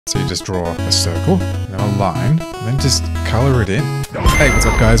So you just draw a circle, then a line, and then just color it in. Hey, what's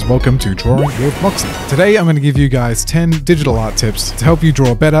up guys? Welcome to Drawing with Moxie. Today I'm going to give you guys 10 digital art tips to help you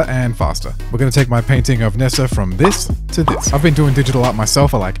draw better and faster. We're going to take my painting of Nessa from this to this. I've been doing digital art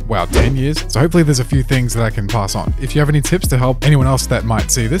myself for like, wow, 10 years. So hopefully there's a few things that I can pass on. If you have any tips to help anyone else that might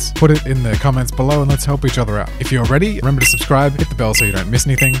see this, put it in the comments below and let's help each other out. If you're ready, remember to subscribe, hit the bell so you don't miss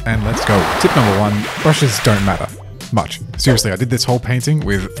anything, and let's go. Tip number 1, brushes don't matter much. Seriously, I did this whole painting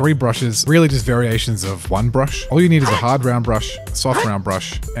with 3 brushes, really just variations of one brush. All you need is a hard round brush, a soft round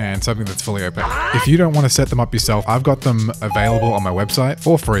brush, and something that's fully opaque. If you don't want to set them up yourself, I've got them available on my website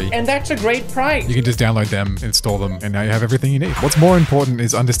for free. And that's a great price. You can just download them, install them, and now you have everything you need. What's more important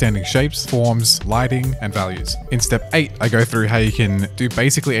is understanding shapes, forms, lighting, and values. In step 8, I go through how you can do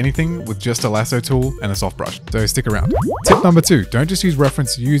basically anything with just a lasso tool and a soft brush. So stick around. Tip number 2, don't just use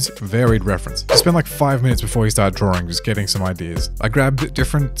reference, use varied reference. Just spend like 5 minutes before you start drawing, just getting some ideas. I grabbed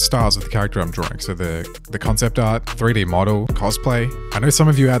different styles of the character I'm drawing. So the concept art, 3D model, cosplay. I know some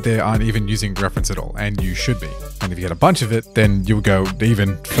of you out there aren't even using reference at all, and you should be. And if you get a bunch of it, then you'll go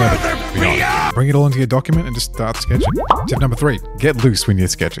even further beyond. Bring it all into your document and just start sketching. Tip number 3, get loose when you're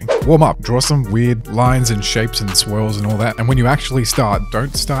sketching. Warm up, draw some weird lines and shapes and swirls and all that. And when you actually start,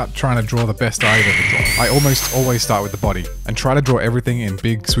 don't start trying to draw the best I've ever drawn. I almost always start with the body and try to draw everything in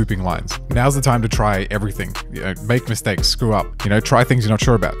big swooping lines. Now's the time to try everything. You know, make mistakes, screw up, try things you're not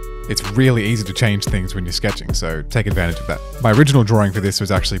sure about. It's really easy to change things when you're sketching, so take advantage of that. My original drawing for this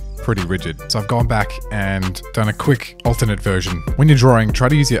was actually pretty rigid, so I've gone back and done a quick alternate version. When you're drawing, try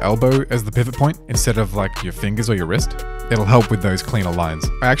to use your elbow as the pivot point instead of like your fingers or your wrist. It'll help with those cleaner lines.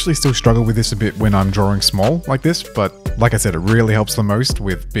 I actually still struggle with this a bit when I'm drawing small like this, but like I said, it really helps the most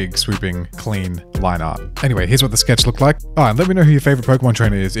with big, swooping, clean line art. Anyway, here's what the sketch looked like. And let me know who your favorite Pokemon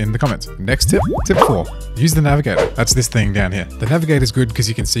trainer is in the comments. Next tip, tip 4, use the navigator. That's this thing down here. The navigator is good because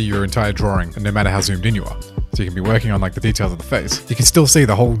you can see your entire drawing, and no matter how zoomed in you are. So you can be working on like the details of the face. You can still see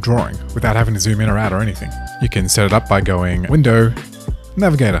the whole drawing without having to zoom in or out or anything. You can set it up by going Window,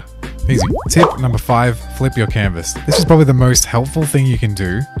 Navigator. Easy. Tip number 5, flip your canvas. This is probably the most helpful thing you can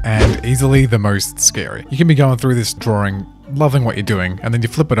do and easily the most scary. You can be going through this drawing, loving what you're doing, and then you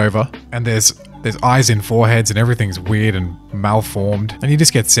flip it over and there's eyes in foreheads and everything's weird and malformed, and you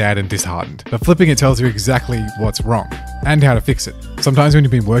just get sad and disheartened. But flipping it tells you exactly what's wrong and how to fix it. Sometimes when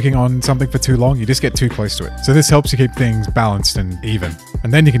you've been working on something for too long, you just get too close to it. So this helps you keep things balanced and even.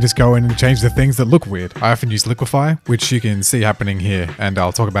 And then you can just go in and change the things that look weird. I often use liquify, which you can see happening here, and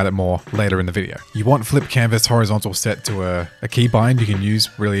I'll talk about it more later in the video. You want flip canvas horizontal set to a keybind you can use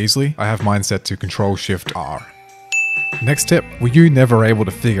really easily. I have mine set to Control-Shift-R. Next tip, were you never able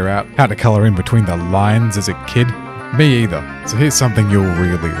to figure out how to color in between the lines as a kid? Me either. So here's something you'll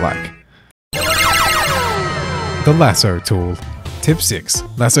really like. The lasso tool. Tip 6,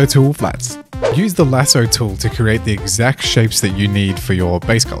 lasso tool flats. Use the lasso tool to create the exact shapes that you need for your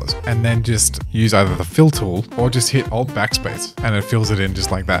base colors, and then just use either the fill tool or just hit Alt backspace and it fills it in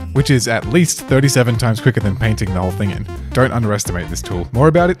just like that, which is at least 37 times quicker than painting the whole thing in. Don't underestimate this tool. More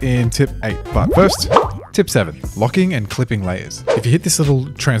about it in tip 8, but first, tip 7, locking and clipping layers. If you hit this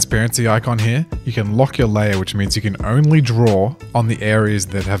little transparency icon here, you can lock your layer, which means you can only draw on the areas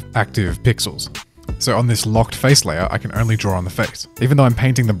that have active pixels. So on this locked face layer, I can only draw on the face. Even though I'm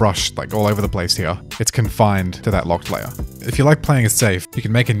painting the brush like all over the place here, it's confined to that locked layer. If you like playing it safe, you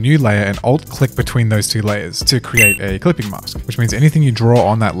can make a new layer and alt-click between those 2 layers to create a clipping mask, which means anything you draw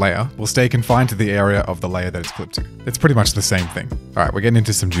on that layer will stay confined to the area of the layer that it's clipped to. It's pretty much the same thing. All right, we're getting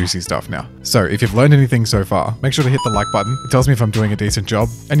into some juicy stuff now. So if you've learned anything so far, make sure to hit the like button. It tells me if I'm doing a decent job,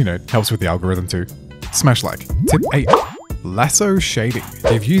 and helps with the algorithm too. Smash like. Tip 8. Lasso shading.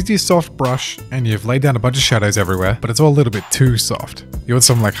 You've used your soft brush and you've laid down a bunch of shadows everywhere, but it's all a little bit too soft. You want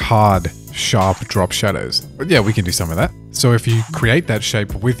some like hard, sharp drop shadows. But yeah, we can do some of that. So if you create that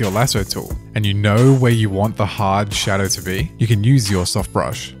shape with your lasso tool and you know where you want the hard shadow to be, you can use your soft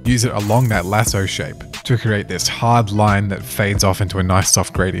brush, use it along that lasso shape to create this hard line that fades off into a nice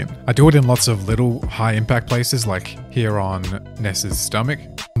soft gradient. I do it in lots of little high impact places like here on Nessa's stomach.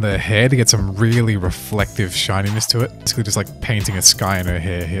 The hair to get some really reflective shininess to it. Basically just like painting a sky in her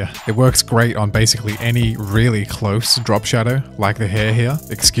hair here. It works great on basically any really close drop shadow, like the hair here.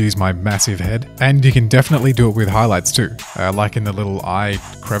 Excuse my massive head. And you can definitely do it with highlights too. Like in the little eye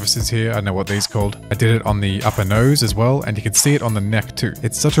crevices here. I don't know what these are called. I did it on the upper nose as well, and you can see it on the neck too.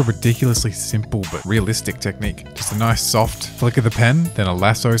 It's such a ridiculously simple but realistic technique. Just a nice soft flick of the pen, then a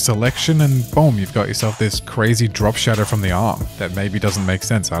lasso selection, and boom, you've got yourself this crazy drop shadow from the arm that maybe doesn't make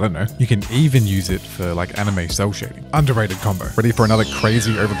sense. I don't know. You can even use it for like anime cell shading. Underrated combo. Ready for another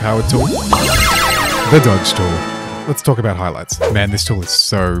crazy overpowered tool? The dodge tool. let's talk about highlights. Man, this tool is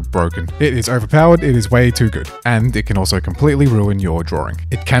so broken. It is overpowered, it is way too good. And it can also completely ruin your drawing.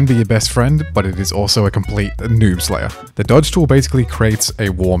 It can be your best friend, but it is also a complete noob slayer. The dodge tool basically creates a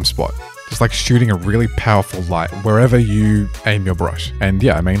warm spot. Just like shooting a really powerful light wherever you aim your brush. And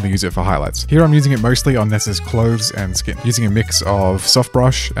yeah, I mainly use it for highlights. Here I'm using it mostly on Nessa's clothes and skin, using a mix of soft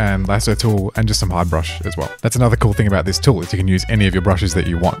brush and lasso tool and just some hard brush as well. That's another cool thing about this tool is you can use any of your brushes that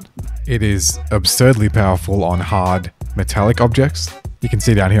you want. It is absurdly powerful on hard metallic objects. You can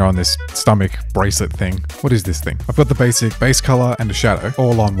see down here on this stomach bracelet thing. What is this thing? I've got the basic base color and a shadow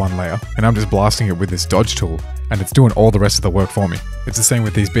all on one layer, and I'm just blasting it with this dodge tool, and it's doing all the rest of the work for me. It's the same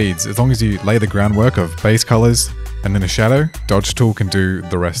with these beads. As long as you lay the groundwork of base colors and then a shadow, dodge tool can do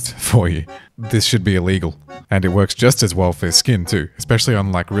the rest for you. This should be illegal. And it works just as well for skin too, especially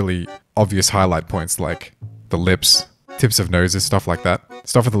on like really obvious highlight points like the lips, tips of noses, stuff like that.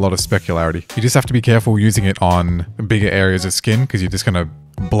 Stuff with a lot of specularity. You just have to be careful using it on bigger areas of skin because you're just going to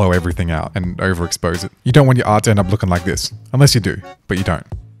blow everything out and overexpose it. You don't want your art to end up looking like this, unless you do, but you don't.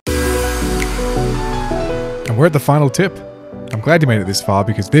 And we're at the final tip. I'm glad you made it this far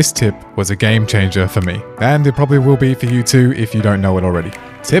because this tip was a game changer for me. And it probably will be for you too if you don't know it already.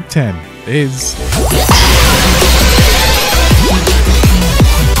 Tip 10 is...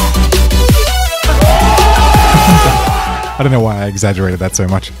 I don't know why I exaggerated that so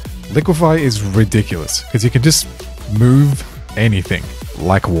much. Liquify is ridiculous because you can just move anything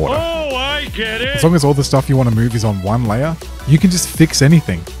like water. Oh, I get it! As long as all the stuff you want to move is on one layer, you can just fix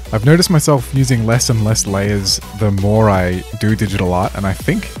anything. I've noticed myself using less and less layers the more I do digital art, and I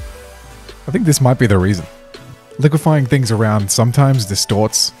think this might be the reason. Liquifying things around sometimes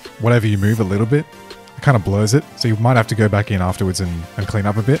distorts whatever you move a little bit. It kind of blurs it, so you might have to go back in afterwards and clean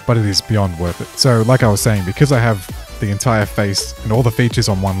up a bit, but it is beyond worth it. So like I was saying, because I have the entire face and all the features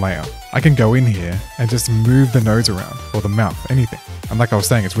on one layer, I can go in here and just move the nose around or the mouth, anything. And like I was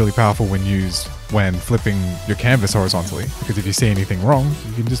saying, it's really powerful when used when flipping your canvas horizontally, because if you see anything wrong,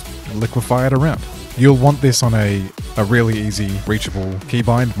 you can just liquify it around. You'll want this on a really easy, reachable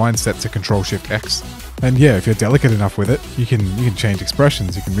keybind. Mine's set to Control-Shift-X. And yeah, if you're delicate enough with it, you can change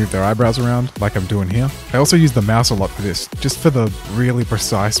expressions. You can move their eyebrows around like I'm doing here. I also use the mouse a lot for this, just for the really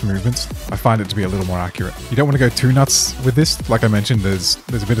precise movements. I find it to be a little more accurate. You don't want to go too nuts with this. Like I mentioned, there's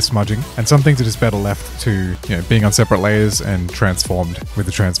a bit of smudging, and some things are just better left to being on separate layers and transformed with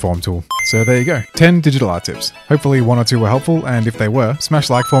the transform tool. So there you go, 10 digital art tips. Hopefully 1 or 2 were helpful, and if they were, smash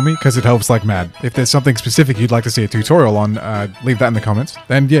like for me because it helps like mad. If there's something specific you'd like to see a tutorial on, leave that in the comments.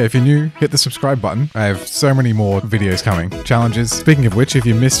 And yeah, if you're new, hit the subscribe button. I have so many more videos coming. Challenges. Speaking of which, if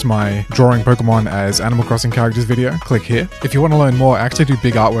you missed my drawing Pokemon as Animal Crossing characters video, click here. If you want to learn more, I actually do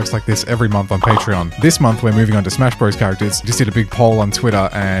big artworks like this every month on Patreon. This month, we're moving on to Smash Bros characters. Just did a big poll on Twitter,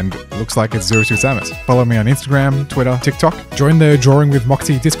 and it looks like it's 02 Samus. Follow me on Instagram, Twitter, TikTok. Join the Drawing with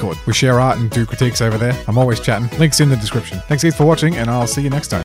Moxie Discord. We share art and do critiques over there. I'm always chatting. Links in the description. Thanks for watching, and I'll see you next time.